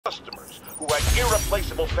who had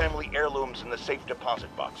irreplaceable family heirlooms in the safe deposit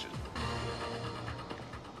boxes.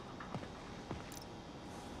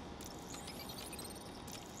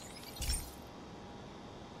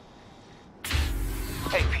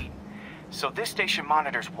 Hey, Pete. So this station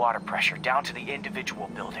monitors water pressure down to the individual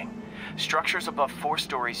building. Structures above 4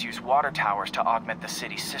 stories use water towers to augment the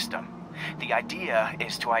city's system. The idea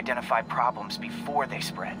is to identify problems before they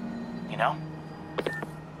spread, you know?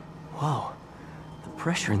 Whoa. The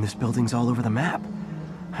pressure in this building's all over the map.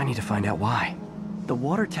 I need to find out why. The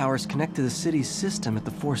water towers connect to the city's system at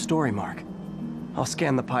the 4-story mark. I'll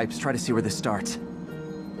scan the pipes, try to see where this starts.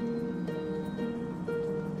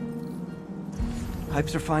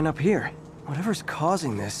 Pipes are fine up here. Whatever's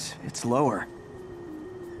causing this, it's lower.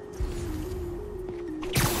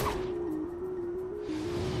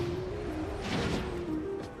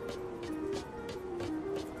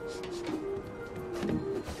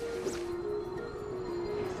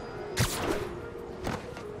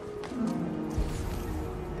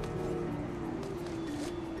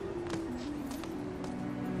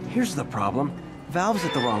 Here's the problem. Valve's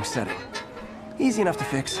at the wrong setting. Easy enough to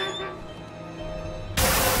fix.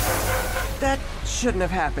 That shouldn't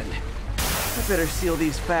have happened. I better seal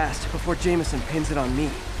these fast before Jameson pins it on me.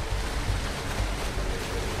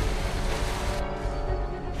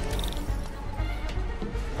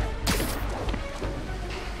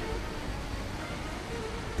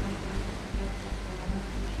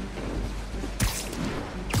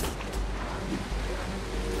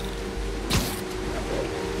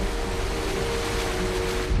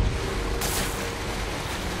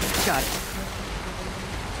 Got it.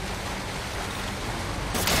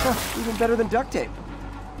 Huh, even better than duct tape.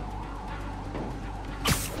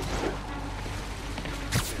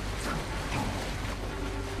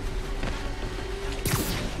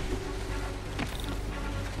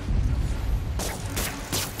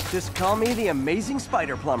 Just call me the amazing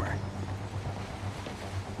spider plumber.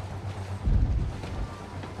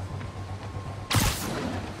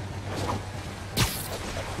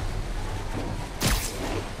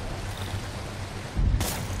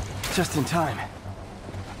 Just in time.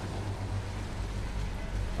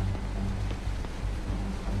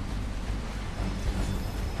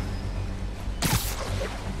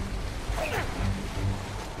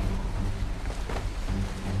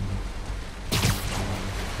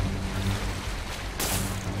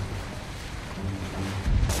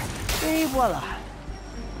 Et voila.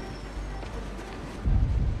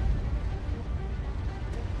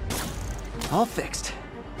 All fixed.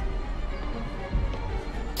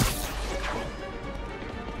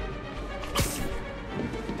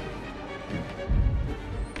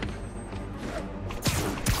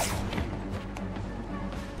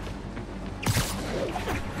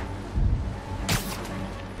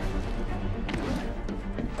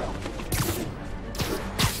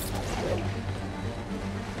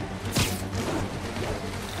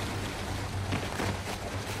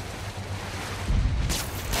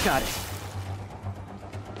 Got it.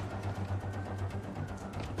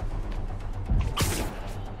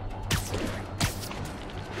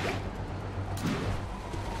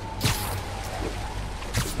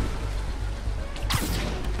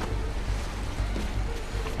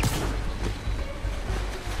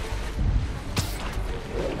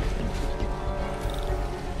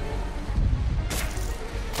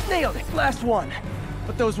 Nailed it! Last one.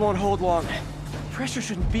 But those won't hold long. Pressure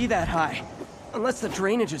shouldn't be that high. Unless the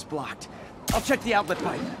drainage is blocked. I'll check the outlet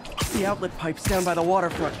pipe. The outlet pipe's down by the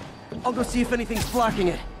waterfront. I'll go see if anything's blocking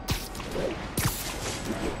it.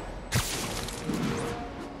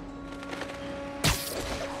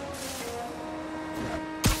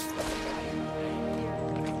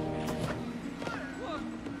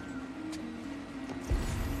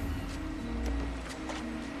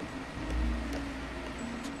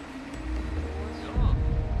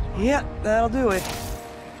 Yeah, that'll do it.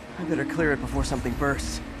 I better clear it before something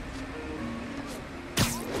bursts.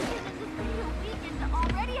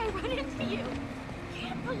 Already I run into you.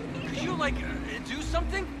 Can't believe it. Could you, like, do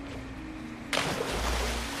something?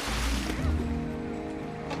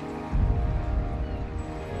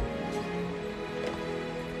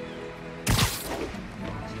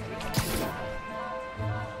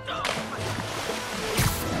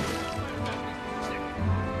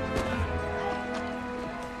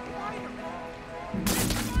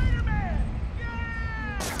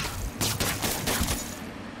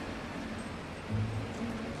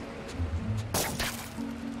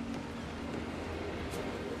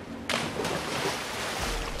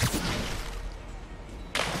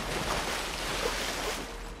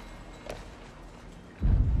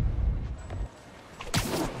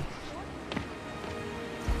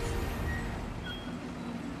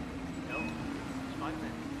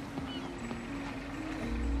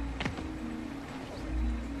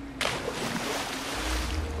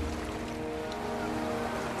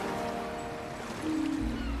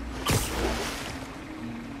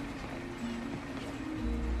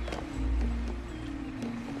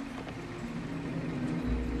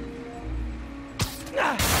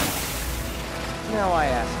 Now I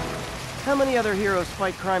ask, how many other heroes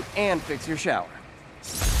fight crime and fix your shower?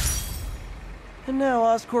 And now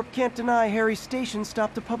Oscorp can't deny Harry's station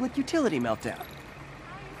stopped a public utility meltdown.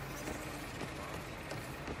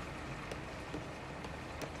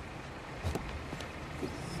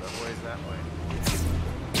 Subway's that way.